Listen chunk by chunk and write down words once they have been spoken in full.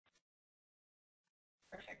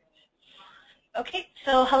Okay,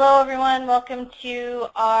 so hello everyone. Welcome to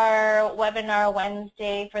our webinar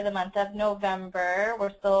Wednesday for the month of November.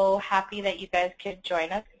 We're so happy that you guys could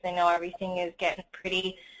join us because I know everything is getting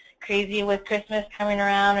pretty crazy with Christmas coming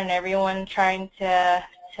around and everyone trying to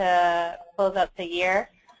close out the year.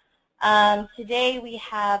 Today we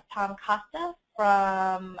have Tom Costa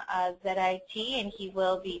from zedIT, and he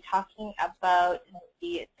will be talking about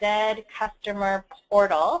the Zed Customer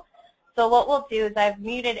Portal. So what we'll do is I've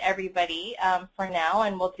muted everybody for now,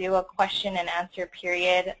 and we'll do a question and answer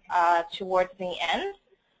period towards the end.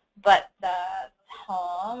 But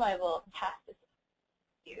Tom, I will pass this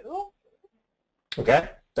to you. Okay.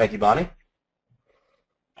 Thank you, Bonnie.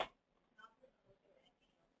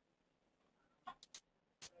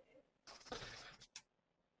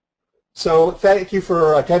 So thank you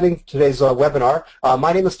for attending today's webinar.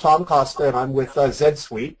 My name is Tom Costa, and I'm with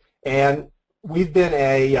zedSuite. And we've been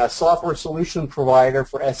a software solution provider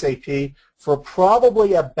for SAP for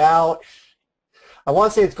probably about, I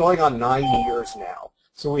want to say it's going on 9 years now.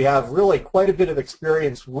 So we have really quite a bit of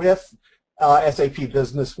experience with SAP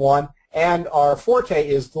Business One, and our forte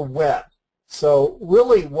is the web. So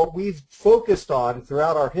really what we've focused on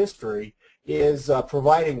throughout our history is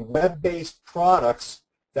providing web-based products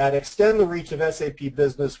that extend the reach of SAP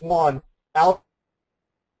Business One out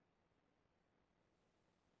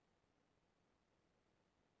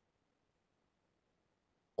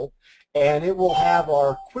and it will have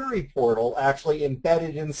our query portal actually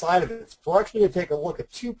embedded inside of it. So we're actually going to take a look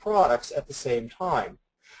at two products at the same time.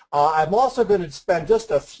 I'm also going to spend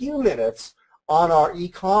just a few minutes on our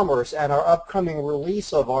e-commerce and our upcoming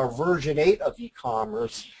release of our version 8 of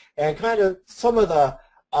e-commerce and kind of some of the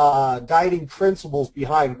guiding principles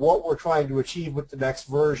behind what we're trying to achieve with the next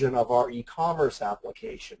version of our e-commerce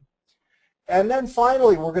application. And then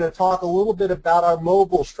finally, we're going to talk a little bit about our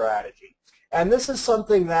mobile strategy. And this is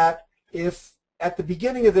something that if at the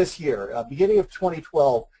beginning of this year, beginning of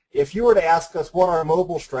 2012, if you were to ask us what our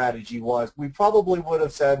mobile strategy was, we probably would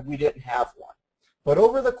have said we didn't have one. But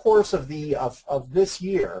over the course of this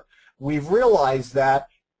year, we've realized that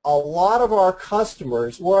a lot of our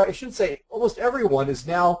customers, or I should say almost everyone, is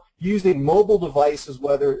now using mobile devices,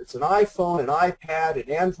 whether it's an iPhone, an iPad,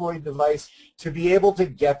 an Android device, to be able to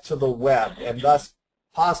get to the web and thus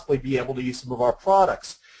possibly be able to use some of our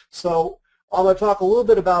products. So I'm going to talk a little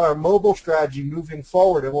bit about our mobile strategy moving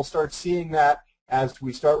forward, and we'll start seeing that as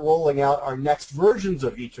we start rolling out our next versions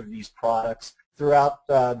of each of these products throughout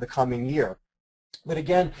the coming year. But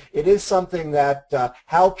again, it is something that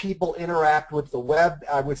how people interact with the web,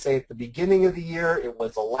 I would say at the beginning of the year, it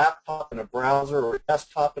was a laptop and a browser or a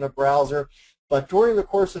desktop and a browser. But during the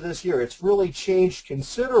course of this year, it's really changed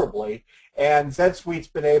considerably, and zedSuite's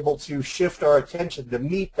been able to shift our attention to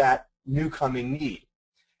meet that new coming need.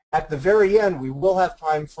 At the very end, we will have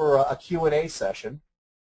time for a Q&A session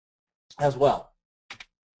as well.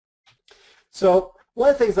 So one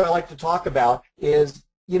of the things that I like to talk about is,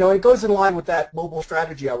 it goes in line with that mobile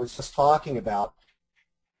strategy I was just talking about,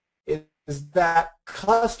 is that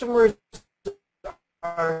customers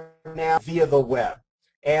are now via the web.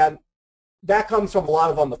 And that comes from a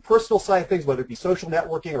lot of on the personal side of things, whether it be social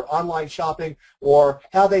networking or online shopping or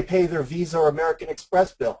how they pay their Visa or American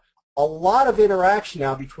Express bill. A lot of interaction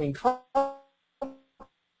now between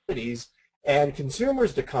companies and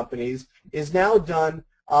consumers to companies is now done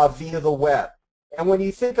via the web. And when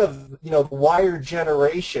you think of, the wired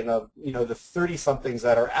generation of, the 30-somethings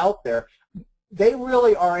that are out there, they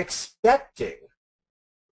really are expecting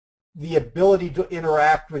the ability to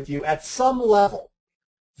interact with you at some level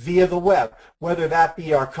via the web, whether that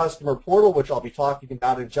be our customer portal, which I'll be talking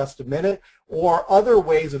about in just a minute, or other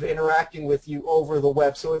ways of interacting with you over the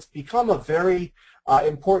web. So it's become a very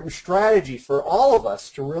important strategy for all of us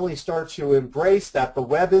to really start to embrace that the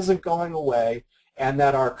web isn't going away and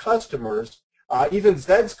that our customers, even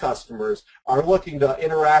Zed's customers, are looking to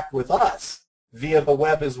interact with us via the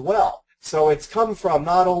web as well. So it's come from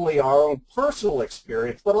not only our own personal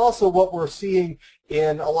experience, but also what we're seeing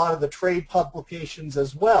in a lot of the trade publications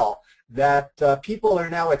as well, that people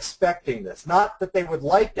are now expecting this. Not that they would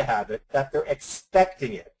like to have it, that they're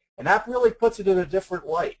expecting it. And that really puts it in a different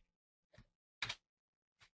light.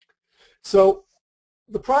 So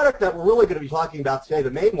the product that we're really going to be talking about today,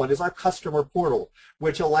 the main one, is our customer portal,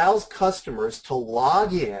 which allows customers to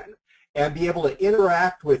log in and be able to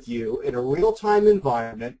interact with you in a real-time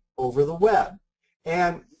environment over the web.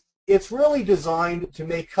 And it's really designed to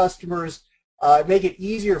make customers, make it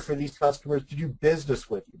easier for these customers to do business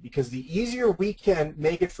with you, because the easier we can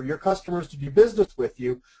make it for your customers to do business with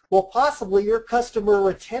you, well, possibly your customer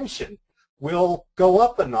retention will go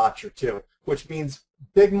up a notch or two, which means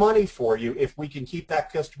big money for you if we can keep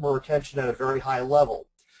that customer retention at a very high level.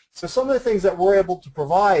 So some of the things that we're able to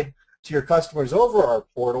provide to your customers over our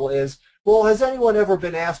portal is, well, has anyone ever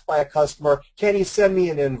been asked by a customer, can you send me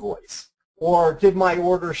an invoice? Or did my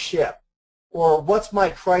order ship? Or what's my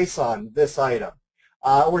price on this item?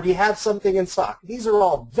 Or do you have something in stock? These are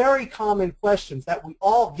all very common questions that we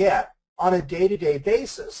all get on a day-to-day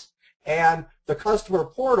basis. And the customer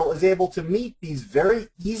portal is able to meet these very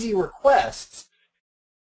easy requests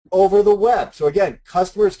over the web. So again,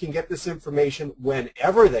 customers can get this information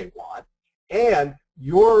whenever they want, and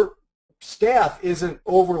your staff isn't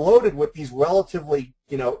overloaded with these relatively,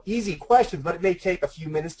 easy questions, but it may take a few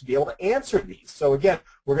minutes to be able to answer these. So again,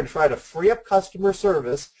 we're going to try to free up customer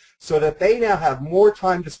service so that they now have more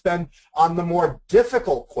time to spend on the more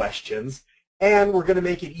difficult questions, and we're going to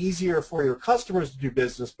make it easier for your customers to do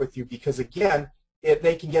business with you because, again,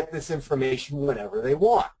 they can get this information whenever they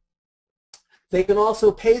want. They can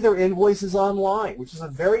also pay their invoices online, which is a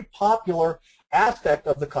very popular aspect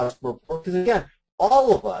of the customer portal because, again,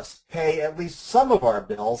 all of us pay at least some of our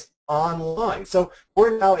bills online. So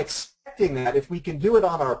we're now expecting that if we can do it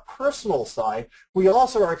on our personal side, we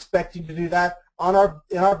also are expecting to do that on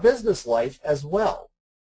in our business life as well.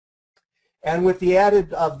 And with the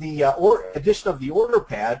addition of the order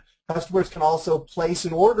pad, customers can also place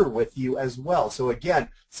an order with you as well. So again,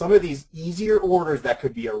 some of these easier orders that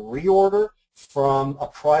could be a reorder from a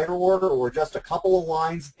prior order or just a couple of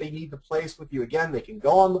lines that they need to place with you, again, they can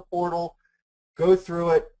go on the portal, go through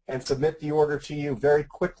it, and submit the order to you very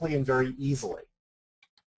quickly and very easily.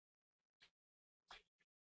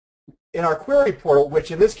 In our query portal,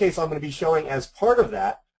 which in this case I'm going to be showing as part of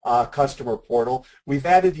that customer portal, we've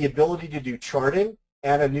added the ability to do charting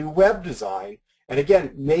and a new web design, and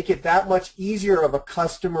again, make it that much easier of a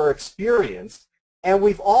customer experience. And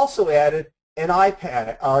we've also added an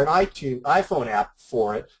iPad or an iPhone app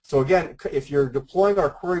for it. So again, if you're deploying our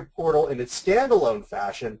query portal in its standalone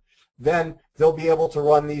fashion, then they'll be able to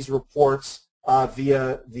run these reports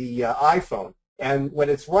via the iPhone. And when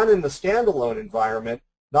it's run in the standalone environment,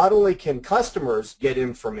 not only can customers get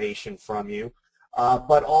information from you,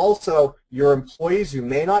 but also your employees who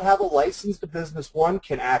may not have a license to Business One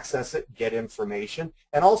can access it, get information,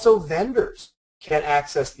 and also vendors can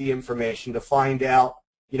access the information to find out,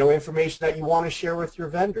 information that you want to share with your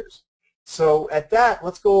vendors. So at that,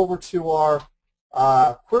 let's go over to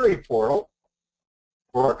our query portal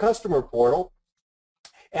or our customer portal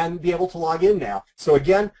and be able to log in now. So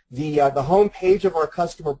again, the home page of our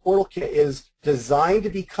customer portal is designed to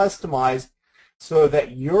be customized so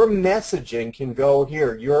that your messaging can go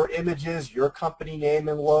here, your images, your company name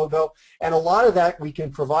and logo, and a lot of that we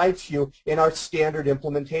can provide to you in our standard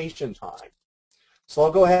implementation time. So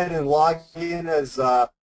I'll go ahead and log in as an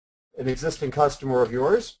existing customer of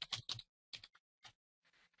yours.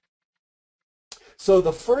 So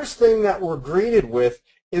the first thing that we're greeted with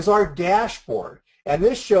is our dashboard, and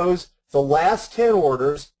this shows the last 10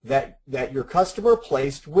 orders that your customer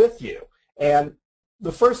placed with you. And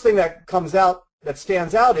the first thing that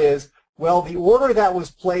stands out is, well, the order that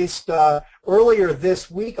was placed earlier this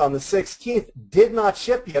week on the 16th did not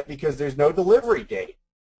ship yet because there's no delivery date.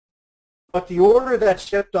 But the order that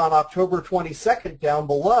shipped on October 22nd down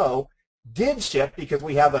below did ship because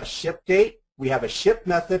we have a ship date, we have a ship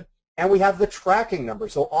method, and we have the tracking number.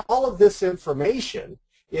 So all of this information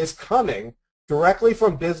is coming directly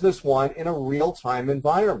from Business One in a real-time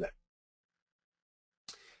environment.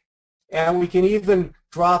 And we can even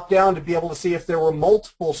drop down to be able to see if there were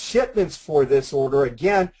multiple shipments for this order.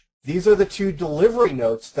 Again, these are the 2 delivery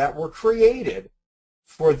notes that were created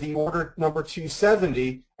for the order number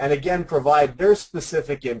 270, and again provide their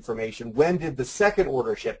specific information. When did the second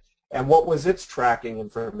order ship, and what was its tracking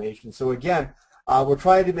information? So again, we're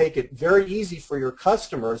trying to make it very easy for your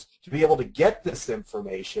customers to be able to get this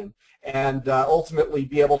information and ultimately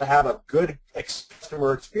be able to have a good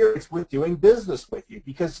customer experience with doing business with you,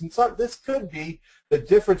 because this could be the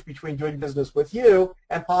difference between doing business with you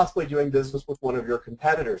and possibly doing business with one of your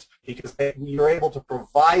competitors, because you're able to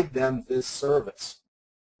provide them this service.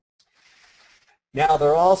 Now,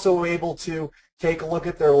 they're also able to take a look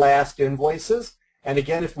at their last invoices, and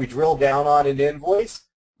again, if we drill down on an invoice,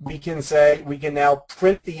 we can now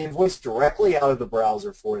print the invoice directly out of the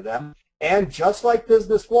browser for them. And just like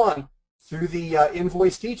Business One, through the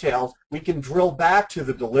invoice details, we can drill back to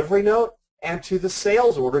the delivery note and to the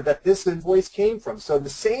sales order that this invoice came from. So the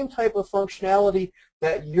same type of functionality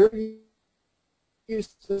that you're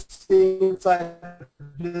used to seeing inside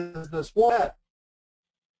Business One.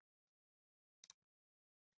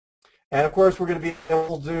 And of course, we're going to be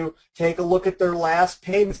able to take a look at their last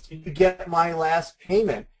payments. Did you get my last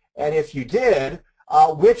payment? And if you did,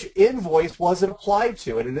 which invoice was it applied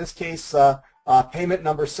to. And in this case, payment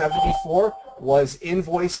number 74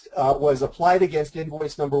 was applied against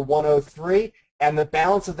invoice number 103, and the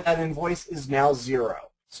balance of that invoice is now 0.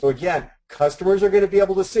 So again, customers are going to be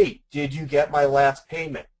able to see, did you get my last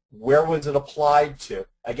payment? Where was it applied to?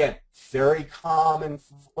 Again, very common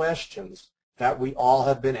questions that we all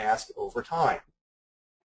have been asked over time.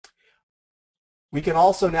 We can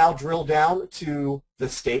also now drill down to the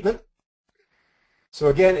statement. So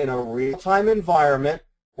again, in a real-time environment,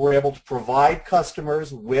 we're able to provide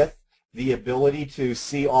customers with the ability to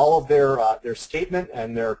see all of their statement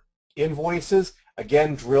and their invoices.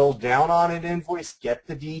 Again, drill down on an invoice, get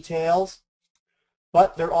the details.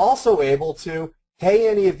 But they're also able to pay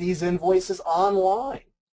any of these invoices online.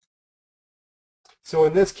 So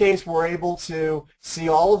in this case, we're able to see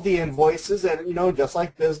all of the invoices, and just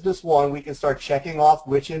like Business One, we can start checking off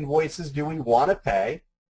which invoices do we want to pay.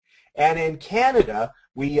 And in Canada,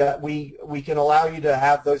 we can allow you to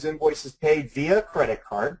have those invoices paid via credit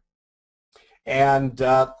card. And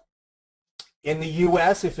in the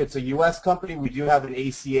U.S., if it's a U.S. company, we do have an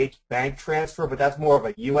ACH bank transfer, but that's more of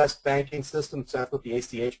a U.S. banking system, so that's what the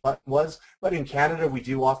ACH button was. But in Canada, we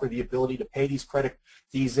do offer the ability to pay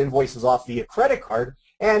these invoices off via credit card,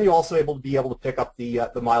 and you're also able to pick up the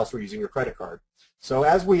miles for using your credit card. So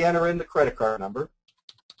as we enter in the credit card number,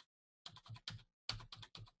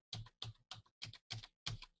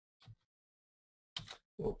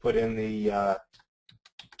 we'll put in the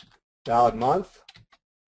valid month.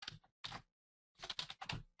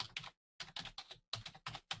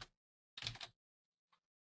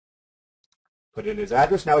 Put in his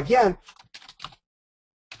address. Now again,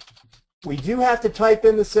 we do have to type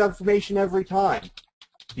in this information every time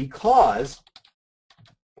because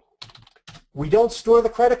we don't store the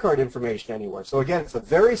credit card information anywhere. So again, it's a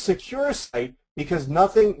very secure site because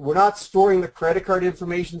we're not storing the credit card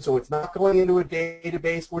information, so it's not going into a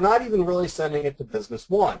database. We're not even really sending it to Business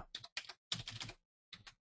One.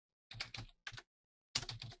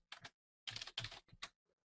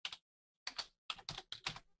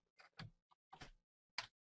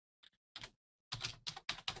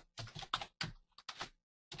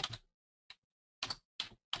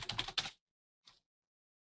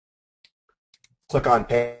 Click on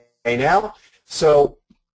Pay Now. So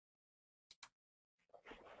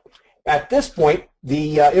at this point,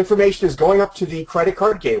 the information is going up to the credit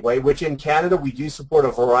card gateway, which in Canada we do support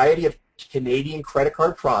a variety of Canadian credit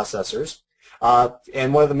card processors.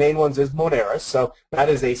 And one of the main ones is Moneris. So that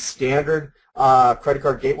is a standard credit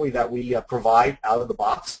card gateway that we provide out of the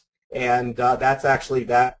box. And that's actually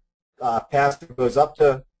that pass that goes up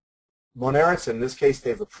to Moneris. In this case,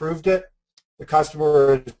 they've approved it. The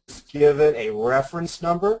customer is given a reference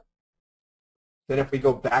number. Then if we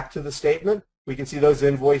go back to the statement, we can see those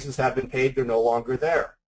invoices have been paid. They're no longer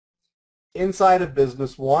there. Inside of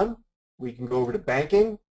Business One, we can go over to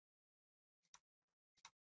Banking,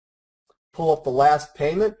 pull up the last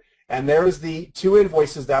payment, and there's the 2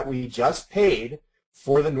 invoices that we just paid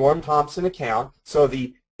for the Norm Thompson account. So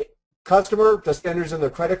the customer just enters in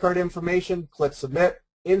their credit card information, clicks Submit.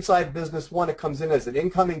 Inside Business One, it comes in as an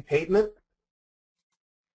incoming payment.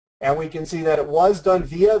 And we can see that it was done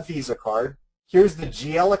via Visa card. Here's the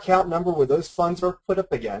GL account number where those funds are put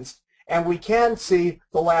up against. And we can see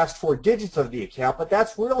the last 4 digits of the account, but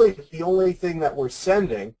that's really the only thing that we're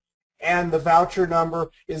sending. And the voucher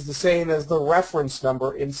number is the same as the reference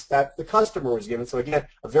number that the customer was given. So again,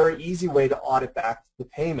 a very easy way to audit back the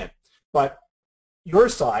payment. But your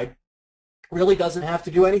side really doesn't have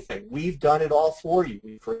to do anything. We've done it all for you.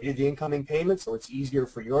 We've created the incoming payment, so it's easier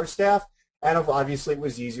for your staff. And obviously, it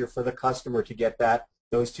was easier for the customer to get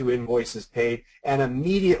those 2 invoices paid and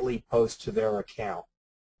immediately post to their account.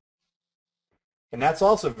 And that's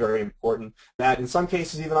also very important that in some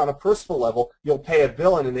cases, even on a personal level, you'll pay a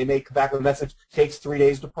bill and they may come back with a message, takes 3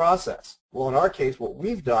 days to process. Well, in our case, what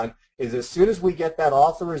we've done is as soon as we get that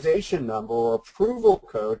authorization number or approval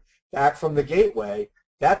code back from the gateway,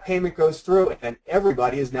 that payment goes through and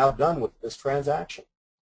everybody is now done with this transaction.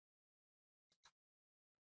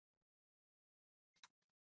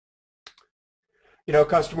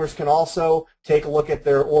 Customers can also take a look at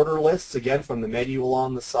their order lists, again, from the menu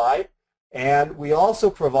along the side. And we also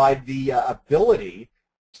provide the ability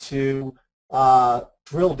to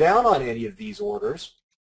drill down on any of these orders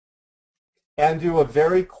and do a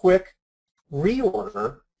very quick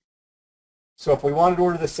reorder. So if we wanted to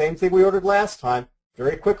order the same thing we ordered last time,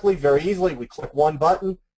 very quickly, very easily, we click one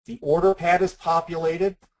button. The order pad is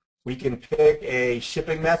populated. We can pick a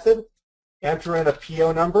shipping method, enter in a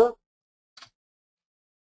PO number,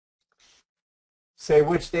 say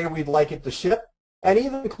which day we'd like it to ship, and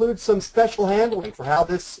even includes some special handling for how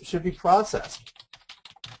this should be processed.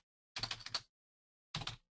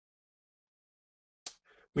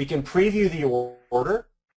 We can preview the order,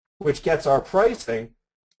 which gets our pricing,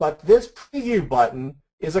 but this preview button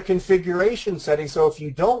is a configuration setting, so if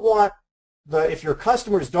you don't want if your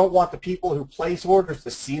customers don't want the people who place orders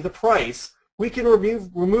to see the price, we can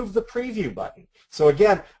remove the preview button. So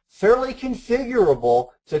again, fairly configurable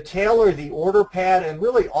to tailor the order pad and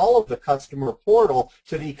really all of the customer portal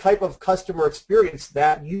to the type of customer experience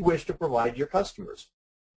that you wish to provide your customers.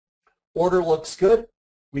 Order looks good.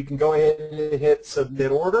 We can go ahead and hit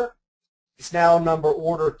Submit Order. It's now number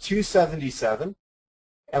order 277.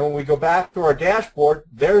 And when we go back to our dashboard,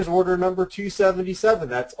 there's order number 277.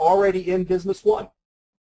 That's already in Business One.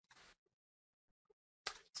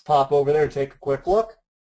 Let's pop over there and take a quick look.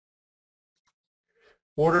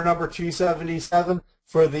 Order number 277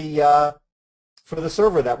 for the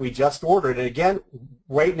server that we just ordered. And again,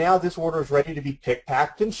 right now this order is ready to be picked,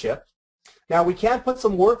 packed, and shipped. Now we can put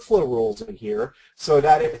some workflow rules in here so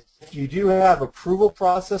that if you do have approval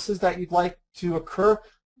processes that you'd like to occur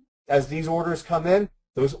as these orders come in,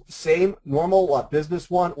 those same normal Business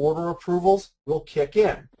One order approvals will kick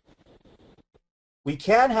in. We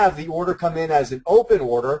can have the order come in as an open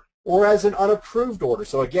order or as an unapproved order.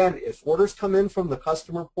 So again, if orders come in from the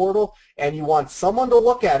customer portal and you want someone to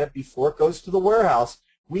look at it before it goes to the warehouse,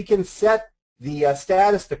 we can set the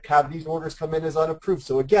status to have these orders come in as unapproved.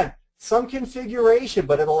 So again, some configuration,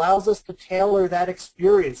 but it allows us to tailor that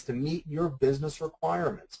experience to meet your business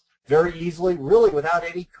requirements very easily, really without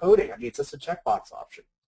any coding. I mean, it's just a checkbox option.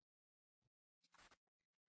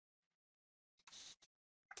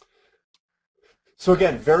 So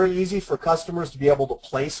again, very easy for customers to be able to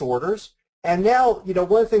place orders. And now, you know,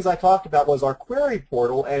 one of the things I talked about was our query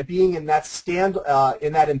portal and being in that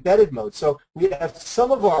in that embedded mode. So we have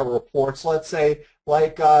some of our reports, let's say,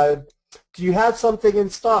 like, do you have something in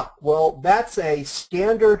stock? Well, that's a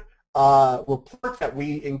standard report that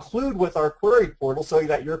we include with our query portal so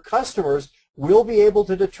that your customers will be able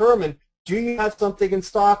to determine, do you have something in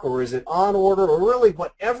stock, or is it on order, or really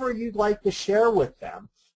whatever you'd like to share with them.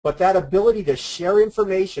 But that ability to share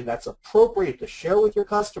information that's appropriate to share with your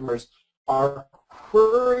customers, our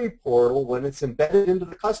query portal, when it's embedded into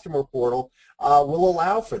the customer portal, will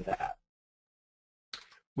allow for that.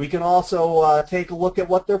 We can also take a look at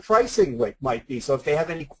what their pricing might be. So if they have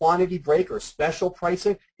any quantity break or special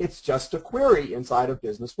pricing, it's just a query inside of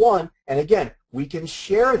Business One. And again, we can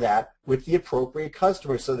share that with the appropriate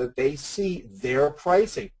customer so that they see their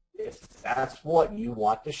pricing, if that's what you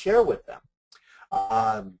want to share with them.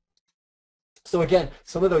 So again,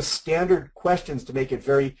 some of those standard questions to make it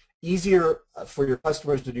very easier for your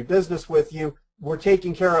customers to do business with you, we're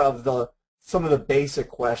taking care of some of the basic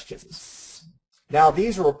questions. Now,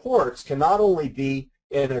 these reports can not only be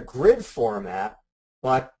in a grid format,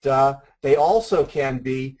 but they also can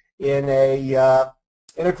be in a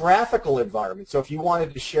graphical environment. So if you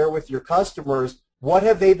wanted to share with your customers what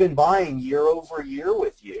have they been buying year over year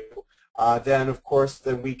with you, then of course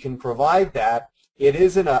then we can provide that. It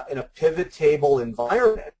is in a pivot table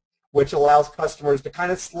environment, which allows customers to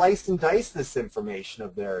kind of slice and dice this information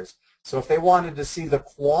of theirs. So if they wanted to see the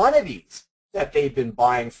quantities that they've been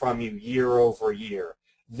buying from you year over year,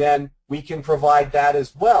 then we can provide that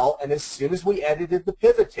as well. And as soon as we edited the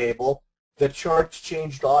pivot table, the charts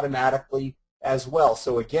changed automatically as well.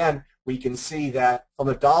 So again, we can see that from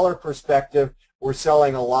a dollar perspective, we're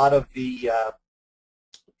selling a lot of the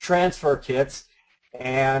transfer kits.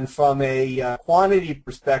 And from a quantity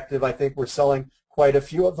perspective, I think we're selling quite a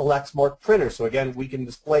few of the Lexmark printers. So again, we can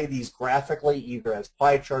display these graphically either as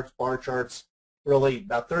pie charts, bar charts, really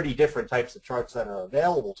about 30 different types of charts that are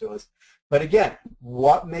available to us. But again,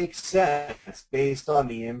 what makes sense based on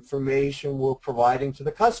the information we're providing to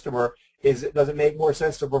the customer is, does it make more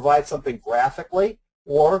sense to provide something graphically,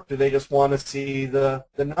 or do they just want to see the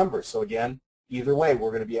numbers? So again, either way,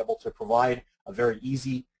 we're going to be able to provide a very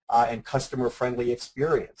easy and customer-friendly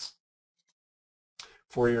experience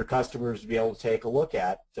for your customers to be able to take a look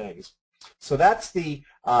at things. So that's the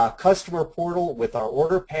customer portal with our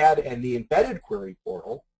order pad and the embedded query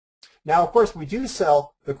portal. Now, of course, we do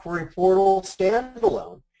sell the query portal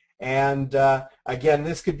standalone. And again,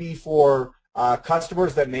 this could be for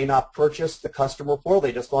customers that may not purchase the customer portal.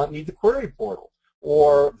 They just need the query portal.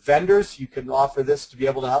 Or vendors, you can offer this to be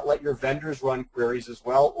able to let your vendors run queries as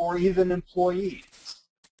well, or even employees.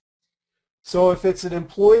 So if it's an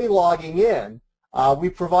employee logging in, we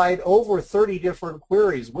provide over 30 different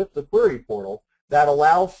queries with the query portal that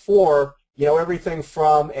allow for, you know, everything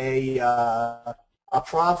from a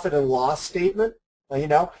profit and loss statement You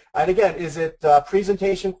know, and again, is it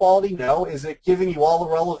presentation quality? No. Is it giving you all the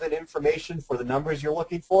relevant information for the numbers you're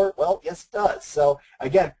looking for? Well, yes, it does. So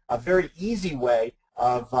again, a very easy way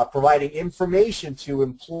of providing information to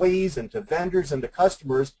employees and to vendors and to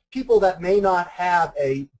customers. People that may not have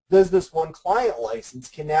a Business One client license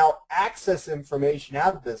can now access information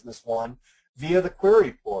out of Business One via the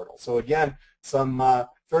query portal. So again, some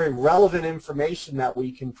very relevant information that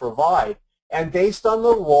we can provide. And based on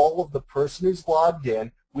the role of the person who's logged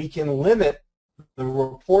in, we can limit the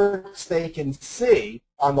reports they can see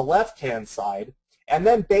on the left-hand side. And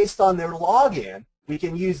then based on their login, we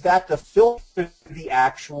can use that to filter the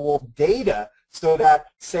actual data so that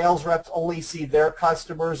sales reps only see their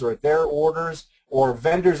customers or their orders, or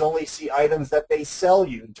vendors only see items that they sell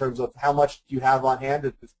you in terms of how much you have on hand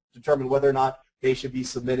to determine whether or not they should be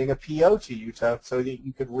submitting a PO to you so that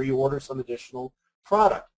you could reorder some additional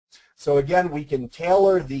product. So again, we can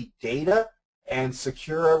tailor the data and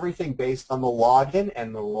secure everything based on the login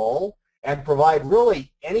and the role, and provide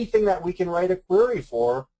really anything that we can write a query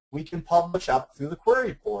for, we can publish up through the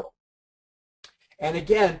query portal. And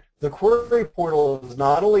again, the query portal is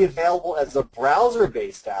not only available as a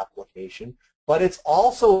browser-based application, but it's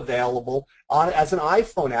also available as an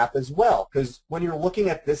iPhone app as well, because when you're looking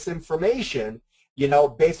at this information, you know,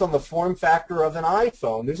 based on the form factor of an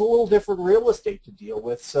iPhone, there's a little different real estate to deal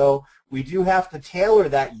with. So we do have to tailor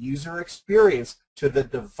that user experience to the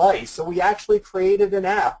device. So we actually created an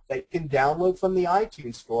app that you can download from the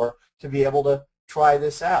iTunes store to be able to try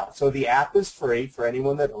this out. So the app is free for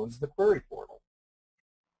anyone that owns the query portal.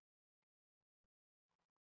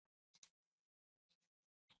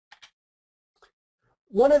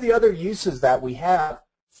 One of the other uses that we have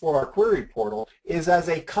for our query portal is as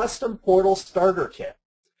a custom portal starter kit.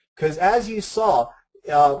 Because as you saw,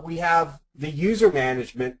 we have the user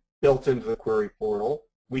management built into the query portal.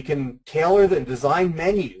 We can tailor the design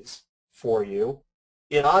menus for you.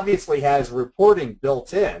 It obviously has reporting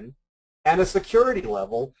built in and a security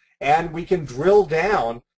level, and we can drill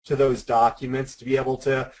down to those documents to be able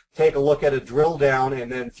to take a look at a drill down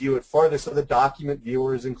and then view it further, so the document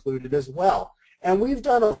viewer is included as well. And we've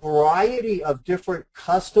done a variety of different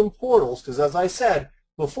custom portals because, as I said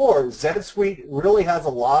before, zedSuite really has a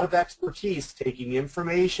lot of expertise taking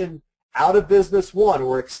information out of Business One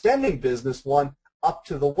or extending Business One up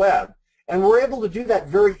to the web. And we're able to do that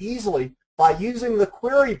very easily by using the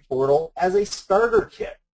query portal as a starter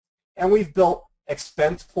kit. And we've built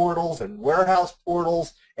expense portals and warehouse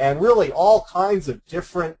portals and really all kinds of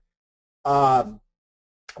different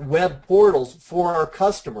web portals for our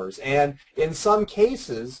customers. And in some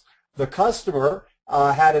cases, the customer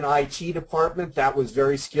had an IT department that was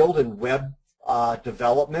very skilled in web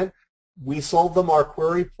development. We sold them our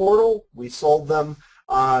query portal. We sold them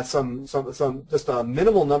just a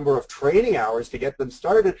minimal number of training hours to get them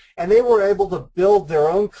started, and they were able to build their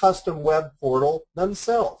own custom web portal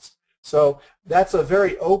themselves. So that's a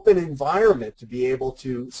very open environment to be able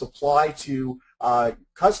to supply to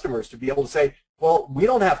customers, to be able to say, well, we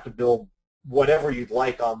don't have to build whatever you'd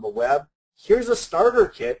like on the web. Here's a starter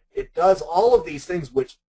kit. It does all of these things,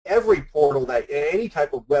 which every portal any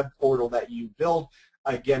type of web portal that you build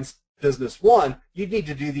against Business One, you need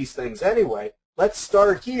to do these things anyway. Let's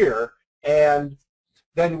start here, and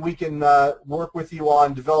then we can work with you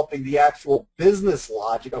on developing the actual business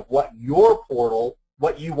logic of what you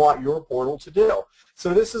want your portal to do.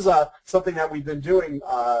 So this is something that we've been doing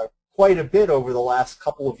quite a bit over the last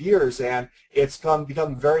couple of years, and it's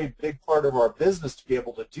become a very big part of our business to be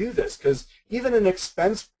able to do this, because even an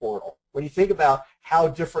expense portal, when you think about how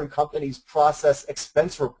different companies process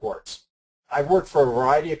expense reports, I've worked for a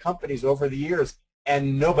variety of companies over the years,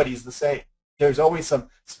 and nobody's the same. There's always some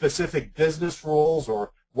specific business rules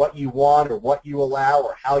or what you want or what you allow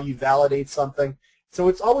or how you validate something. So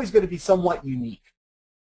it's always going to be somewhat unique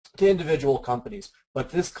to individual companies. But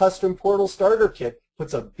this custom portal starter kit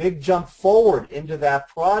puts a big jump forward into that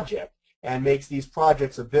project and makes these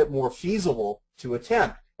projects a bit more feasible to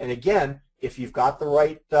attempt. And again, if you've got the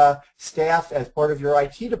right staff as part of your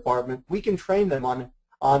IT department, we can train them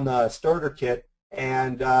on the starter kit,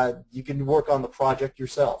 and you can work on the project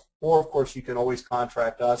yourself. Or, of course, you can always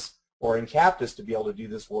contract us or Encaptis to be able to do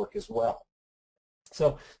this work as well.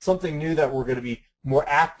 So something new that we're going to be more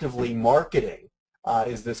actively marketing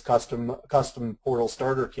is this custom portal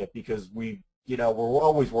starter kit, because we're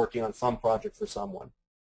always working on some project for someone.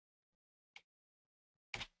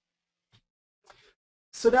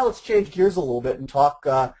 So now let's change gears a little bit and talk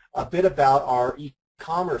a bit about our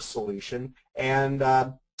e-commerce solution. And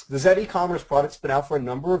the Zed e-commerce product's been out for a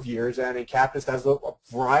number of years, and Encaptis has a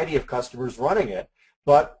variety of customers running it.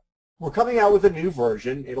 But we're coming out with a new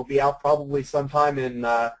version. It'll be out probably sometime in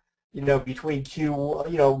between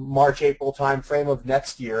March, April timeframe of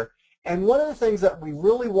next year. And one of the things that we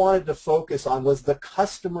really wanted to focus on was the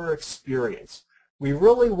customer experience. We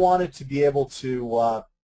really wanted to be able to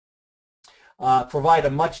provide a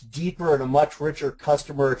much deeper and a much richer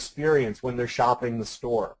customer experience when they're shopping the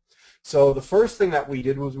store. So the first thing that we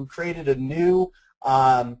did was we created a new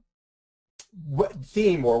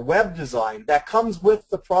theme or web design that comes with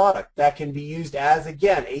the product that can be used as,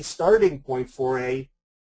 again, a starting point for a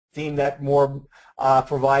theme that more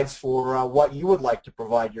provides for what you would like to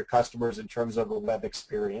provide your customers in terms of a web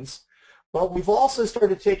experience. But we've also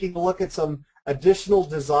started taking a look at some additional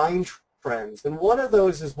design trends, and one of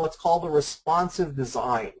those is what's called a responsive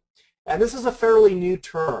design. And this is a fairly new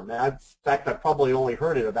term. In fact, I probably only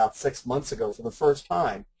heard it about 6 months ago for the first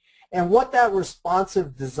time. And what that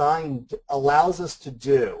responsive design allows us to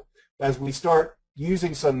do as we start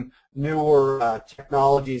using some newer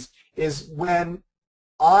technologies is when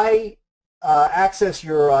I access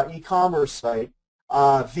your e-commerce site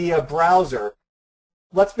via browser,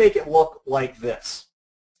 let's make it look like this.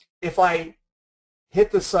 If I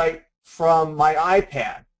hit the site from my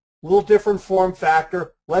iPad, a little different form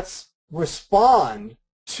factor, let's respond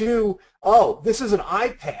to, oh, this is an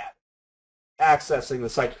iPad accessing the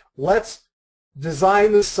site. Let's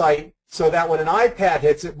design the site so that when an iPad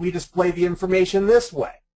hits it, we display the information this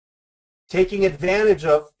way, taking advantage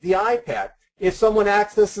of the iPad. If someone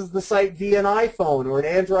accesses the site via an iPhone or an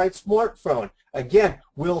Android smartphone, again,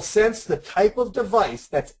 we'll sense the type of device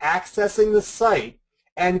that's accessing the site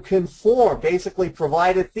and conform, basically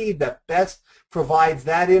provide a theme that best provides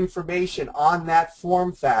that information on that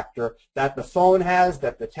form factor that the phone has,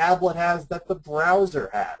 that the tablet has, that the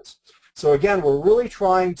browser has. So again, we're really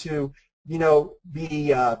trying to,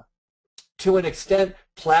 be to an extent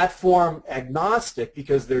platform agnostic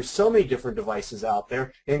because there's so many different devices out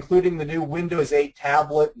there, including the new Windows 8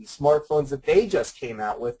 tablet and smartphones that they just came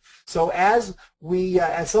out with. So as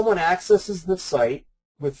someone accesses the site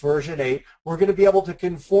with version 8, we're going to be able to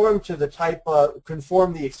conform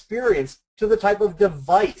the experience to the type of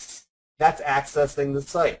device that's accessing the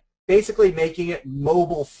site, basically making it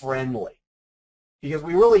mobile friendly. Because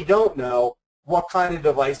we really don't know what kind of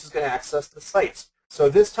device is going to access the sites. So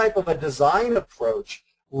this type of a design approach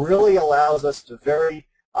really allows us to very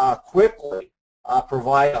quickly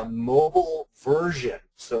provide a mobile version,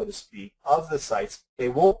 so to speak, of the sites. They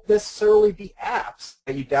won't necessarily be apps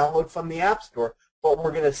that you download from the App Store, but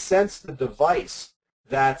we're going to sense the device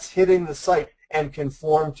that's hitting the site and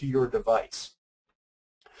conform to your device.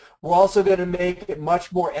 We're also going to make it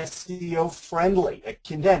much more SEO friendly. A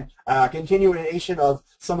continuation of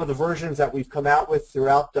some of the versions that we've come out with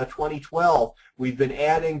throughout 2012. We've been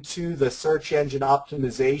adding to the search engine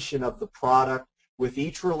optimization of the product with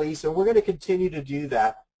each release, and we're going to continue to do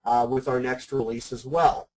that with our next release as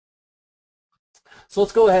well. So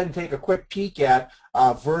let's go ahead and take a quick peek at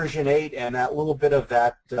version 8 and that little bit of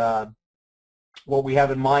that, what we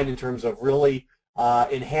have in mind in terms of really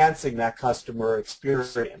enhancing that customer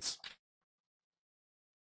experience.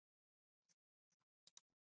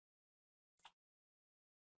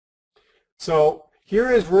 So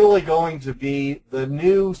here is really going to be the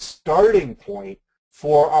new starting point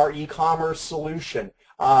for our e-commerce solution.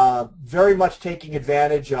 Very much taking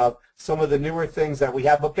advantage of some of the newer things that we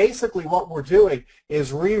have, but basically what we're doing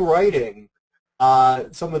is rewriting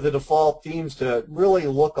some of the default themes to really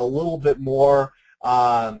look a little bit more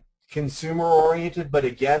consumer-oriented, but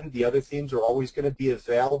again, the other themes are always going to be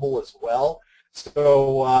available as well.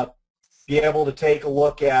 So be able to take a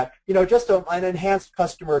look at, just an enhanced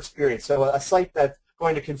customer experience. So a site that's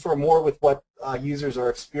going to conform more with what users are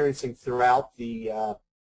experiencing throughout the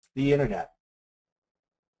internet.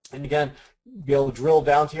 And again, be able to drill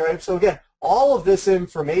down to your item. So again, all of this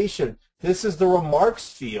information, this is the remarks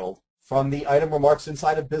field from the item remarks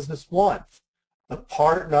inside of Business One. The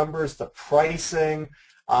part numbers, the pricing,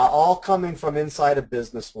 all coming from inside of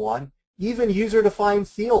Business One. Even user-defined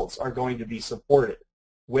fields are going to be supported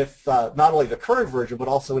with not only the current version, but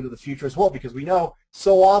also into the future as well, because we know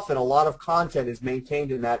so often a lot of content is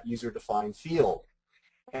maintained in that user-defined field.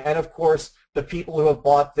 And of course, the people who have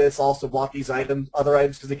bought this also bought these items, other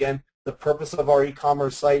items, because again, the purpose of our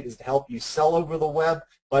e-commerce site is to help you sell over the web,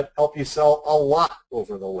 but help you sell a lot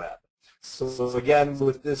over the web. So again,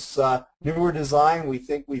 with this newer design, we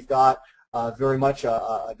think we've got very much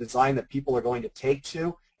a design that people are going to take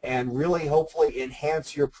to and really hopefully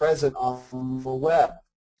enhance your presence on the web.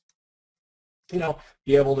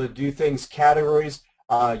 Be able to do things, categories,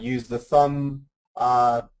 use the thumb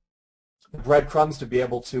breadcrumbs to be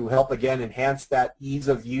able to help, again, enhance that ease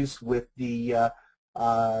of use with the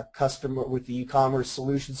customer with the e-commerce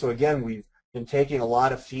solution. So again, we've been taking a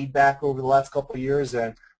lot of feedback over the last couple of years,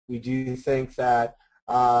 and we do think that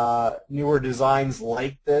newer designs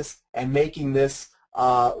like this and making this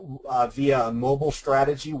via a mobile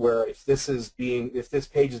strategy, where if this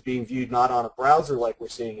page is being viewed not on a browser like we're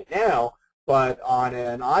seeing it now, but on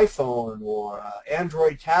an iPhone or an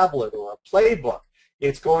Android tablet or a playbook,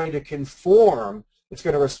 it's going to conform. It's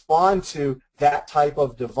going to respond to that type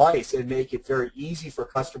of device and make it very easy for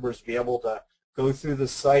customers to be able to go through the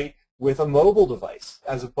site with a mobile device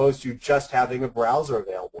as opposed to just having a browser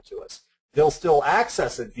available to us. They'll still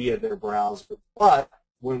access it via their browser, but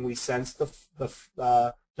when we sense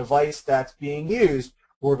the device that's being used,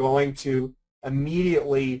 we're going to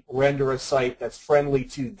immediately render a site that's friendly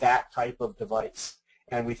to that type of device.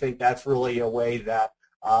 And we think that's really a way that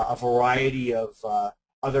a variety of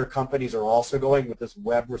other companies are also going with this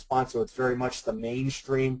web response, so it's very much the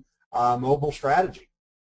mainstream mobile strategy.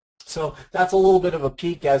 So that's a little bit of a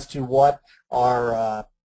peek as to what our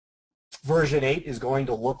version 8 is going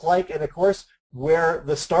to look like, and of course where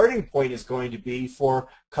the starting point is going to be for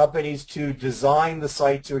companies to design the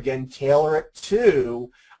site to, again, tailor it to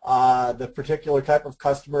the particular type of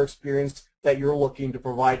customer experience that you're looking to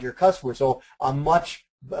provide your customers. So a much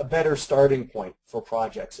better starting point for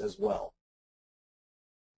projects as well.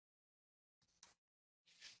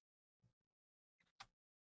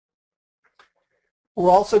 We're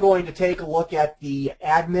also going to take a look at the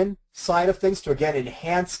admin side of things to, again,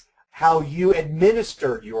 enhance how you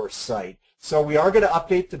administer your site. So we are going to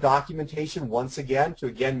update the documentation once again to,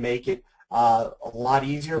 again, make it a lot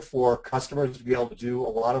easier for customers to be able to do a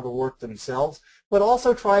lot of the work themselves, but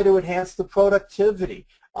also try to enhance the productivity,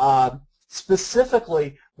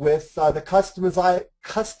 specifically with the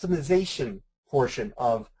customization portion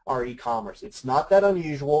of our e-commerce. It's not that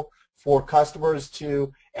unusual for customers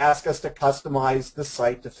to ask us to customize the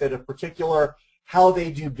site to fit a particular how they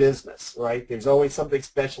do business, right? There's always something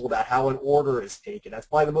special about how an order is taken. That's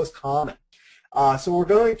probably the most common. So we're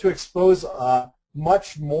going to expose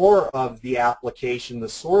much more of the application, the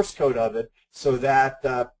source code of it, so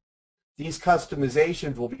that these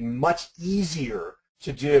customizations will be much easier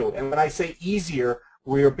to do. And when I say easier,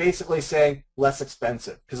 we're basically saying less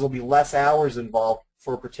expensive, because there'll be less hours involved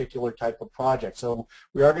for a particular type of project. So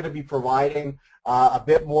we are going to be providing a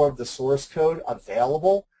bit more of the source code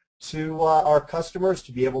available to our customers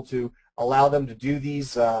to be able to allow them to do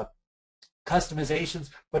these customizations,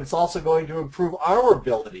 but it's also going to improve our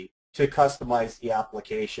ability to customize the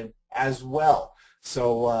application as well.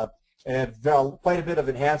 So quite a bit of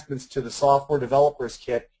enhancements to the software developers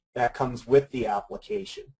kit that comes with the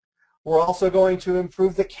application. We're also going to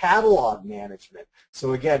improve the catalog management.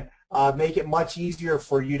 So again, make it much easier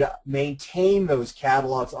for you to maintain those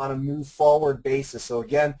catalogs on a move forward basis. So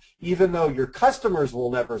again, even though your customers will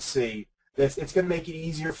never see this, it's going to make it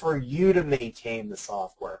easier for you to maintain the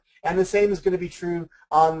software. And the same is going to be true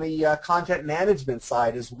on the content management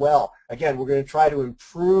side as well. Again, we're going to try to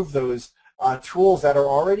improve those tools that are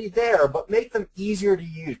already there, but make them easier to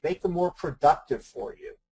use, make them more productive for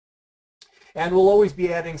you. And we'll always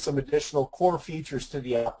be adding some additional core features to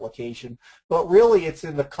the application, but really it's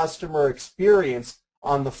in the customer experience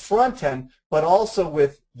on the front end, but also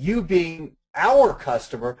with you being our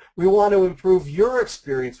customer, we want to improve your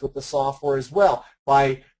experience with the software as well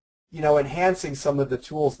by, enhancing some of the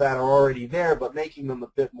tools that are already there, but making them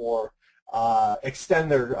a bit more,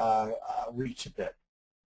 extend their reach a bit.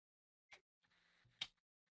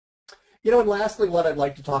 And lastly, what I'd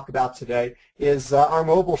like to talk about today is our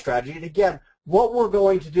mobile strategy. And again, what we're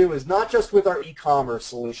going to do is not just with our e-commerce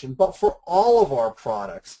solution, but for all of our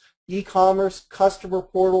products, e-commerce, customer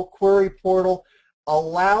portal, query portal,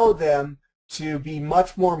 allow them to be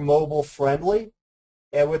much more mobile friendly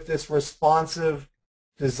and with this responsive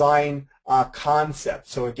design concept.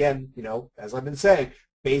 So again, as I've been saying,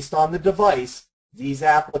 based on the device, these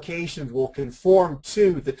applications will conform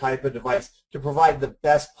to the type of device to provide the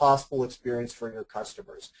best possible experience for your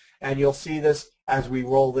customers. And you'll see this as we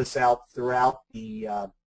roll this out throughout the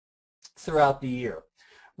year.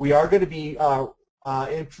 We are going to be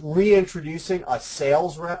reintroducing a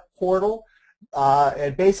sales rep portal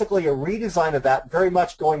and basically a redesign of that, very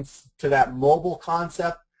much going to that mobile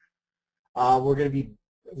concept. We're going to be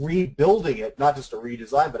rebuilding it, not just a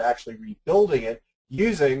redesign, but actually rebuilding it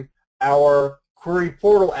using our query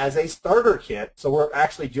portal as a starter kit. So we're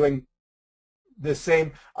actually doing the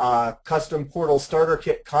same custom portal starter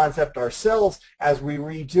kit concept ourselves as we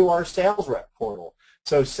redo our sales rep portal.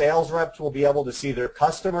 So sales reps will be able to see their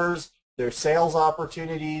customers, their sales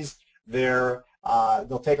opportunities, they'll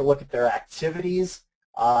take a look at their activities,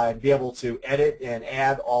 and be able to edit and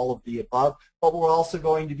add all of the above. But we're also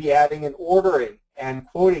going to be adding an ordering and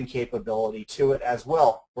quoting capability to it as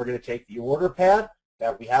well. We're going to take the order pad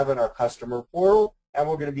that we have in our customer portal, and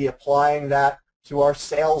we're going to be applying that to our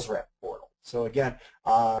sales rep portal. So again,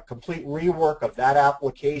 complete rework of that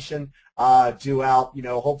application due out,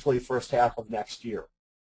 hopefully first half of next year.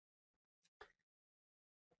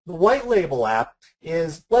 The white label app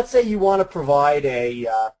is, let's say you want to provide an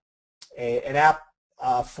app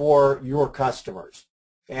for your customers,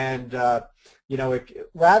 and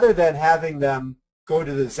rather than having them go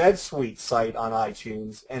to the zedSuite site on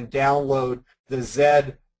iTunes and download the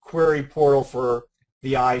Zed query portal for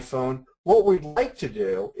the iPhone, what we'd like to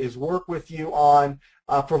do is work with you on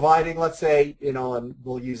providing, let's say, and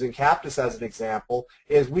we'll use Encaptis as an example,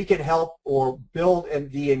 is we can help or build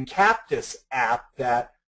the Encaptis app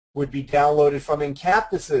that would be downloaded from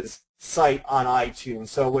Encaptis's site on iTunes.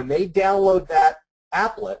 So when they download that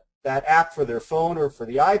applet, that app for their phone or for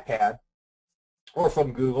the iPad, or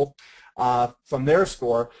from Google, from their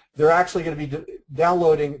store, they're actually going to be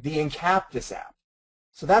downloading the Encaptis app.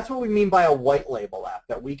 So that's what we mean by a white label app,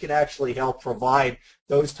 that we can actually help provide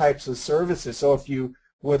those types of services. So if you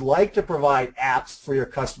would like to provide apps for your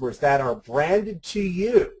customers that are branded to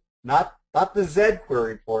you, not the Zed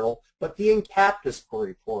query portal, but the Encaptis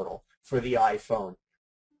query portal for the iPhone,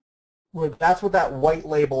 that's what that white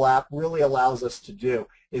label app really allows us to do,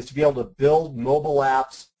 is to be able to build mobile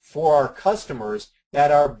apps for our customers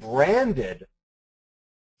that are branded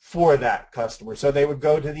for that customer. So they would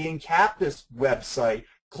go to the Encaptis website,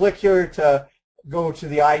 click here to go to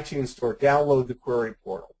the iTunes store, download the query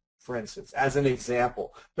portal, for instance, as an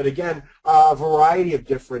example. But again, a variety of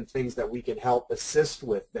different things that we can help assist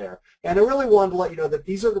with there. And I really wanted to let you know that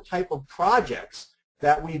these are the type of projects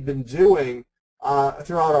that we've been doing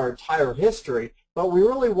throughout our entire history, but we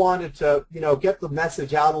really wanted to, get the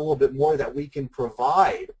message out a little bit more that we can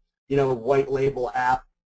provide, white label app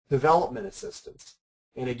development assistance.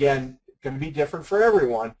 And again, it can be different for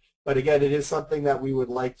everyone, but again, it is something that we would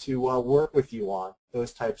like to work with you on,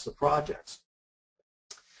 those types of projects.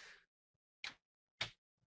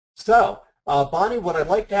 So, Bonnie, what I'd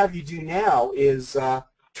like to have you do now is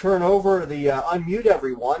turn over the unmute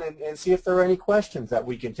everyone and see if there are any questions that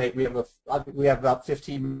we can take. We have about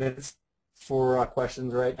 15 minutes for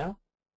questions right now.